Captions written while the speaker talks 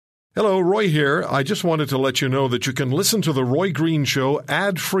Hello, Roy here. I just wanted to let you know that you can listen to The Roy Green Show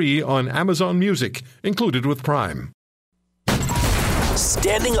ad-free on Amazon Music, included with Prime.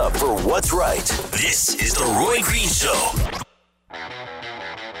 Standing up for what's right. This is The Roy Green Show.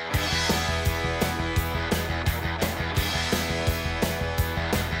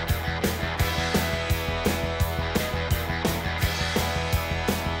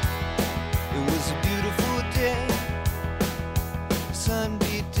 It was a beautiful day. Sun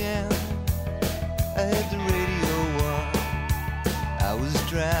beat down. I had the radio on. I was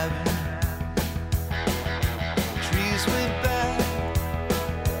driving. Trees went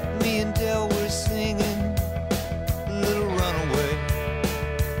by. Me and Del were singing Little Runaway.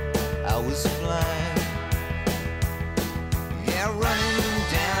 I was flying. Yeah, running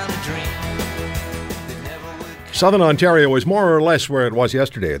down a dream that never would come. Southern Ontario is more or less where it was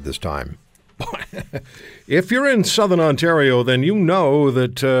yesterday at this time. If you're in Southern Ontario, then you know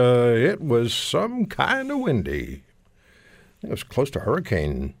that it was some kind of windy. It was close to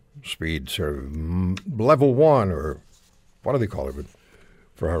hurricane speed, sort of level 1, or what do they call it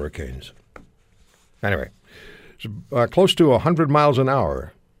for hurricanes? Anyway, it's close to 100 miles an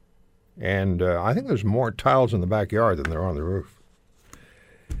hour. And I think there's more tiles in the backyard than there are on the roof.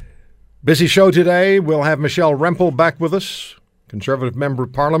 Busy show today. We'll have Michelle Rempel back with us, Conservative Member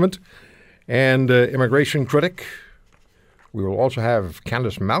of Parliament and immigration critic. We will also have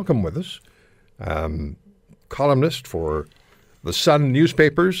Candice Malcolm with us, columnist for the Sun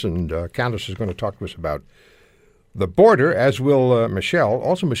newspapers, and Candice is going to talk to us about the border, as will Michelle.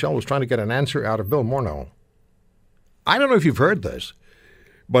 Also, Michelle was trying to get an answer out of Bill Morneau. I don't know if you've heard this,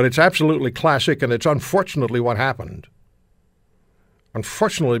 but it's absolutely classic, and it's unfortunately what happened.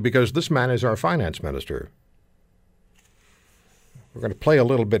 Unfortunately, because this man is our finance minister. We're going to play a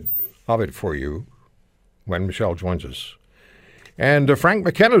little bit of it for you when Michelle joins us. And Frank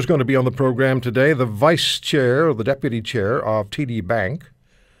McKenna is going to be on the program today, the vice chair, or the deputy chair of TD Bank,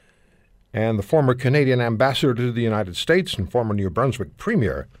 and the former Canadian ambassador to the United States and former New Brunswick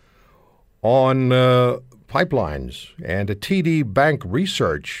premier, on pipelines. And a TD Bank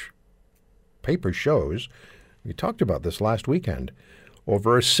research paper shows, we talked about this last weekend,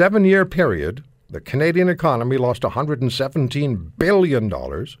 over a 7-year period, the Canadian economy lost $117 billion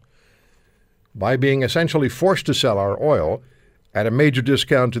by being essentially forced to sell our oil at a major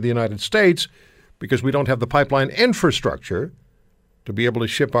discount to the United States because we don't have the pipeline infrastructure to be able to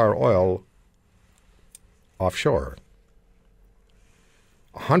ship our oil offshore.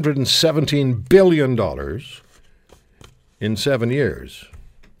 $117 billion in 7 years.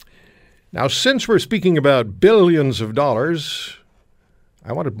 Now, since we're speaking about billions of dollars,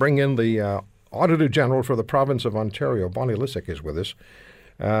 I want to bring in the Auditor General for the province of Ontario. Bonnie Lysyk is with us.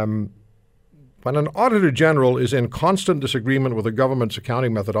 When an Auditor General is in constant disagreement with the government's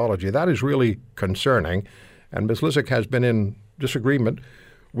accounting methodology, that is really concerning. And Ms. Lysyk has been in disagreement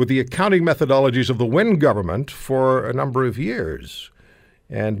with the accounting methodologies of the Wynne government for a number of years.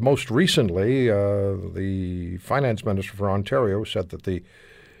 And most recently, the finance minister for Ontario said that the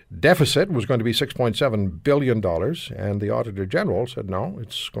deficit was going to be $6.7 billion, and the Auditor General said, no,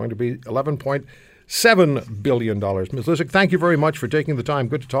 it's going to be $11.7 billion. Ms. Lysyk, thank you very much for taking the time.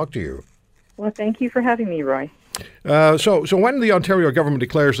 Good to talk to you. Well, thank you for having me, Roy. So when the Ontario government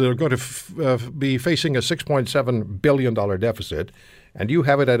declares they're going to be facing a $6.7 billion deficit, and you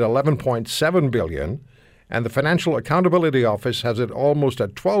have it at $11.7 billion, and the Financial Accountability Office has it almost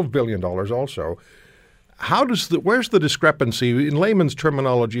at $12 billion also, where's the discrepancy? In layman's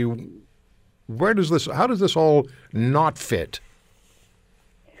terminology, how does this all not fit?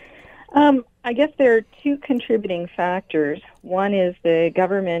 I guess there are two contributing factors. One is the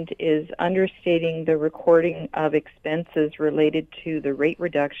government is understating the recording of expenses related to the rate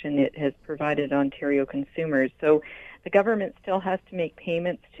reduction it has provided Ontario consumers. So the government still has to make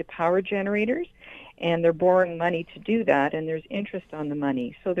payments to power generators, and they're borrowing money to do that, and there's interest on the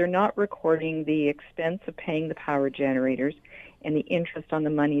money. So they're not recording the expense of paying the power generators and the interest on the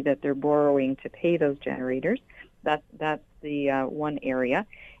money that they're borrowing to pay those generators. That's the one area.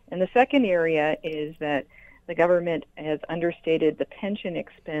 And the second area is that the government has understated the pension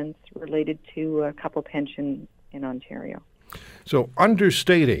expense related to a couple pensions in Ontario. So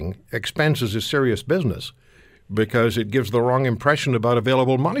understating expenses is serious business because it gives the wrong impression about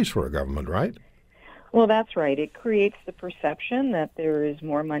available monies for a government, right? Well, that's right. It creates the perception that there is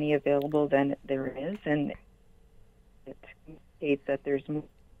more money available than there is, and it states that there's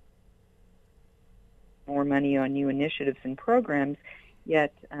more money on new initiatives and programs,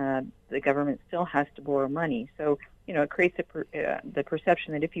 yet the government still has to borrow money. So, it creates the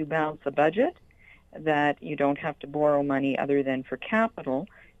perception that if you balance the budget, that you don't have to borrow money other than for capital,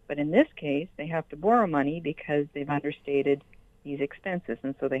 But in this case, they have to borrow money because they've understated these expenses,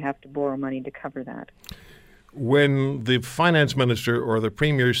 and so they have to borrow money to cover that. When the finance minister or the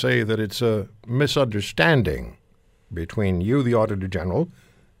premier say that it's a misunderstanding between you, the Auditor General,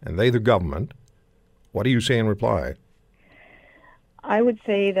 and they, the government, what do you say in reply? I would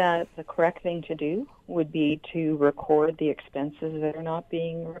say that the correct thing to do would be to record the expenses that are not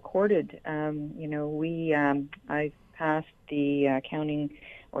being recorded. I passed the accounting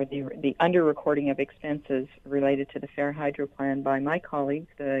or the under-recording of expenses related to the Fair Hydro Plan by my colleagues,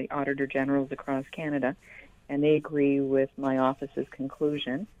 the Auditor Generals across Canada, and they agree with my office's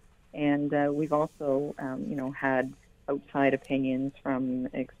conclusion. And we've also, had outside opinions from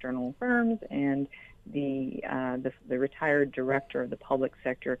external firms, and the retired director of the Public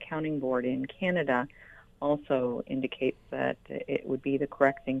Sector Accounting Board in Canada also indicates that it would be the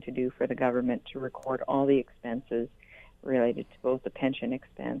correct thing to do for the government to record all the expenses related to both the pension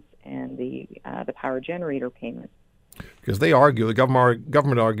expense and the power generator payments. Because they argue, the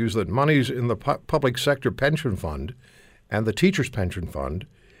government argues that monies in the public sector pension fund and the teachers' pension fund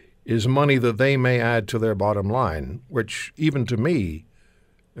is money that they may add to their bottom line, which even to me,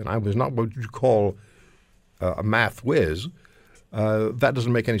 and I was not what you call a math whiz, that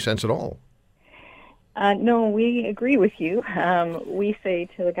doesn't make any sense at all. No, we agree with you. We say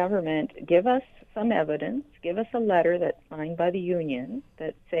to the government, give us some evidence, give us a letter that's signed by the union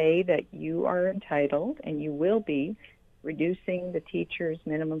that say that you are entitled and you will be reducing the teacher's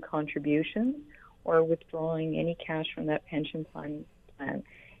minimum contributions or withdrawing any cash from that pension plan.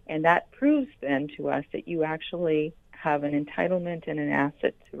 And that proves then to us that you actually have an entitlement and an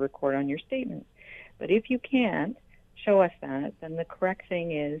asset to record on your statement. But if you can't show us that, then the correct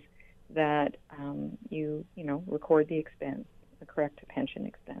thing is that you record the expense, the correct pension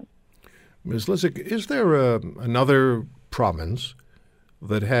expense. Ms. Lysyk, is there another province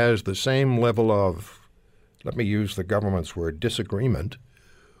that has the same level of, let me use the government's word, disagreement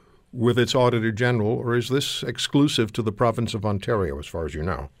with its Auditor General, or is this exclusive to the province of Ontario, as far as you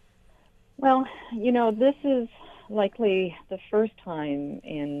know? Well, this is likely the first time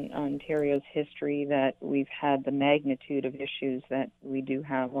in Ontario's history that we've had the magnitude of issues that we do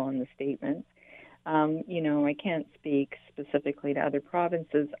have on the statements. I can't speak specifically to other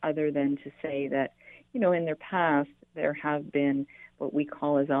provinces other than to say that, in their past, there have been what we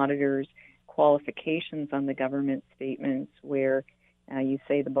call as auditors qualifications on the government statements where you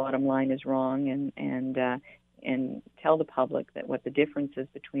say the bottom line is wrong and tell the public that what the difference is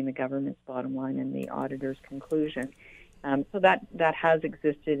between the government's bottom line and the auditor's conclusion. So that has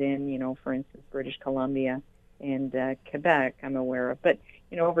existed in, for instance, British Columbia and Quebec, I'm aware of. But,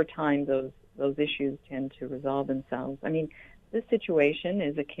 over time, those issues tend to resolve themselves. I mean, this situation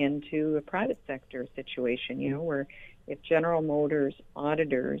is akin to a private sector situation, where if General Motors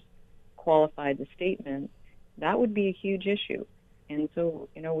auditors qualified the statement, that would be a huge issue. And so,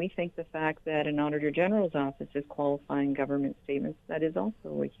 we think the fact that an Auditor General's office is qualifying government statements, that is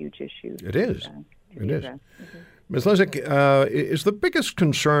also a huge issue. It is. It is. Mm-hmm. Ms. Lysyk, is the biggest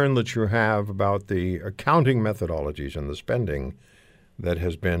concern that you have about the accounting methodologies and the spending that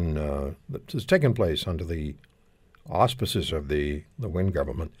has taken place under the auspices of the Wynne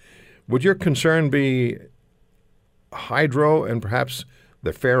government, would your concern be hydro and perhaps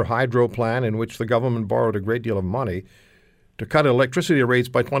the Fair Hydro Plan, in which the government borrowed a great deal of money to cut electricity rates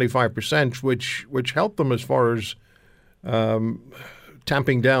by 25%, which helped them as far as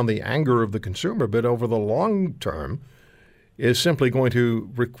tamping down the anger of the consumer, but over the long term is simply going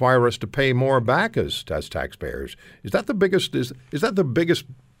to require us to pay more back as taxpayers? Is that the biggest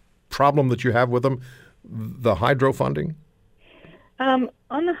problem that you have with them, the hydro funding? On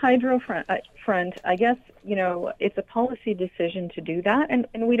the hydro front, I guess, it's a policy decision to do that,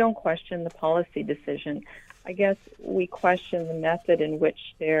 and we don't question the policy decision. I guess we question the method in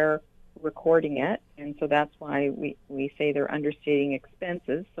which they're recording it, and so that's why we say they're understating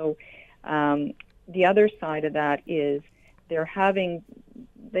expenses. So the other side of that is they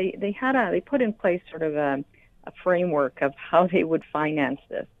put in place sort of a framework of how they would finance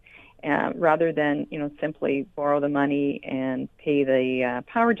this. Rather than simply borrow the money and pay the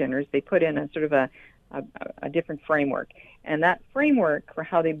power generators, they put in a sort of a different framework, and that framework for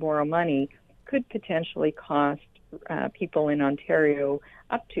how they borrow money could potentially cost people in Ontario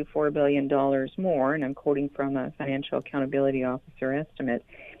up to $4 billion more, and I'm quoting from a Financial Accountability Officer estimate.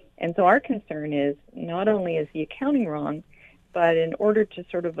 And so our concern is not only is the accounting wrong, but in order to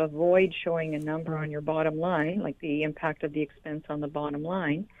sort of avoid showing a number on your bottom line, like the impact of the expense on the bottom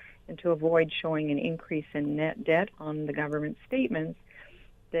line, and to avoid showing an increase in net debt on the government statements,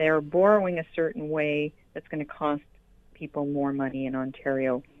 they're borrowing a certain way that's going to cost people more money in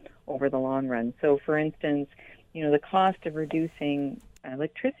Ontario. over the long run. So, for instance, the cost of reducing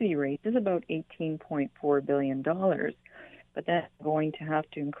electricity rates is about $18.4 billion, but that's going to have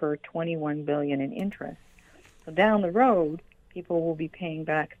to incur $21 billion in interest. So down the road, people will be paying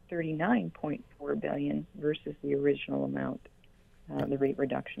back $39.4 billion versus the original amount, the rate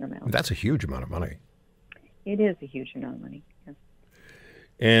reduction amount. That's a huge amount of money. It is a huge amount of money. Yes.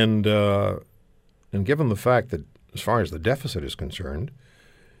 And given the fact that, as far as the deficit is concerned,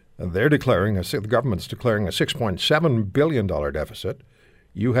 the government's declaring a $6.7 billion deficit.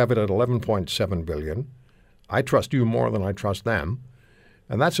 You have it at $11.7 billion. I trust you more than I trust them.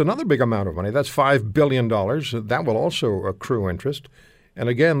 And that's another big amount of money. That's $5 billion. That will also accrue interest. And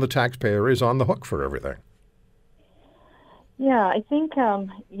again, the taxpayer is on the hook for everything. Yeah, I think,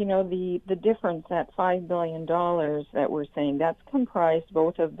 the difference, that $5 billion that we're saying, that's comprised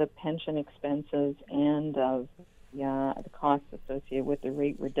both of the pension expenses and of the costs associated with the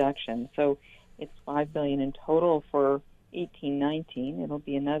rate reduction. So it's $5 billion in total for 18-19. It'll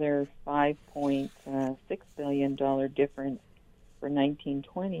be another $5.6 billion difference for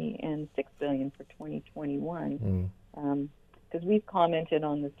 19-20 and $6 billion for 2021. Because we've commented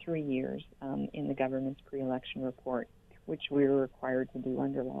on the 3 years in the government's pre-election report, which we were required to do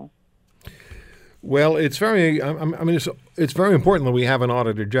under law. Well, it's very important that we have an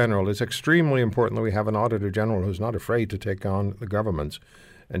Auditor General. It's extremely important that we have an Auditor General who's not afraid to take on the governments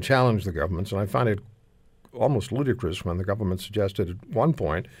and challenge the governments. And I find it almost ludicrous when the government suggested at one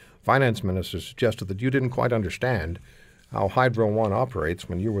point, finance minister suggested that you didn't quite understand how Hydro One operates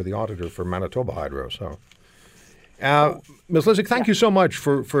when you were the auditor for Manitoba Hydro. So, Ms. Lysyk, thank you so much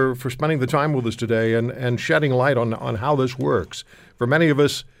for spending the time with us today and shedding light on how this works. For many of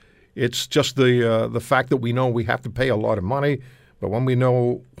us, it's just the fact that we know we have to pay a lot of money, but when we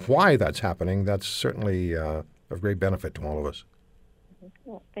know why that's happening, that's certainly of great benefit to all of us.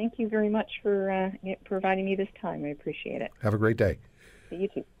 Well, thank you very much for providing me this time. I appreciate it. Have a great day. You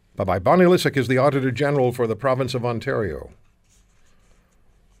too. Bye-bye. Bonnie Lysyk is the Auditor General for the province of Ontario.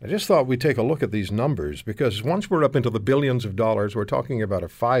 I just thought we'd take a look at these numbers because once we're up into the billions of dollars, we're talking about a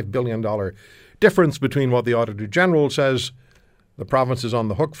 $5 billion difference between what the Auditor General says the province is on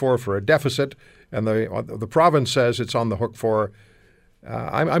the hook for a deficit and the province says it's on the hook for.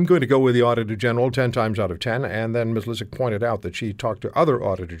 I'm going to go with the Auditor General 10 times out of 10. And then Ms. Lysyk pointed out that she talked to other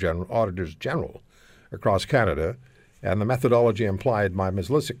Auditors General across Canada, and the methodology applied by Ms.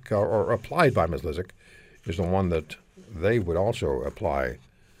 Lysyk is the one that they would also apply.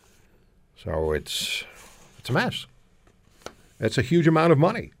 So it's a mess. It's a huge amount of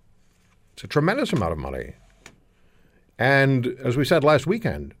money. It's a tremendous amount of money. And as we said last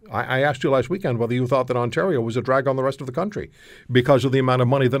weekend, I asked you last weekend whether you thought that Ontario was a drag on the rest of the country because of the amount of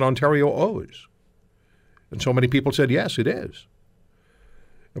money that Ontario owes. And so many people said, yes, it is.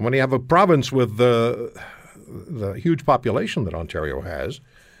 And when you have a province with the huge population that Ontario has,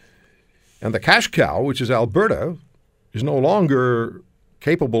 and the cash cow, which is Alberta, is no longer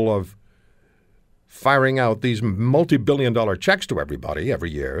capable of firing out these multi-billion-dollar checks to everybody every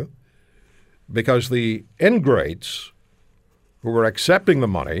year because the ingrates who are accepting the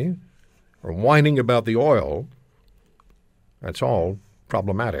money are whining about the oil. That's all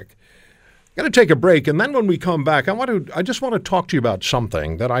problematic. I'm going to take a break, and then when we come back, I just want to talk to you about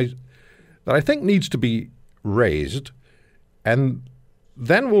something that I think needs to be raised, and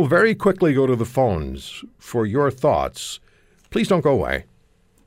then we'll very quickly go to the phones for your thoughts. Please don't go away.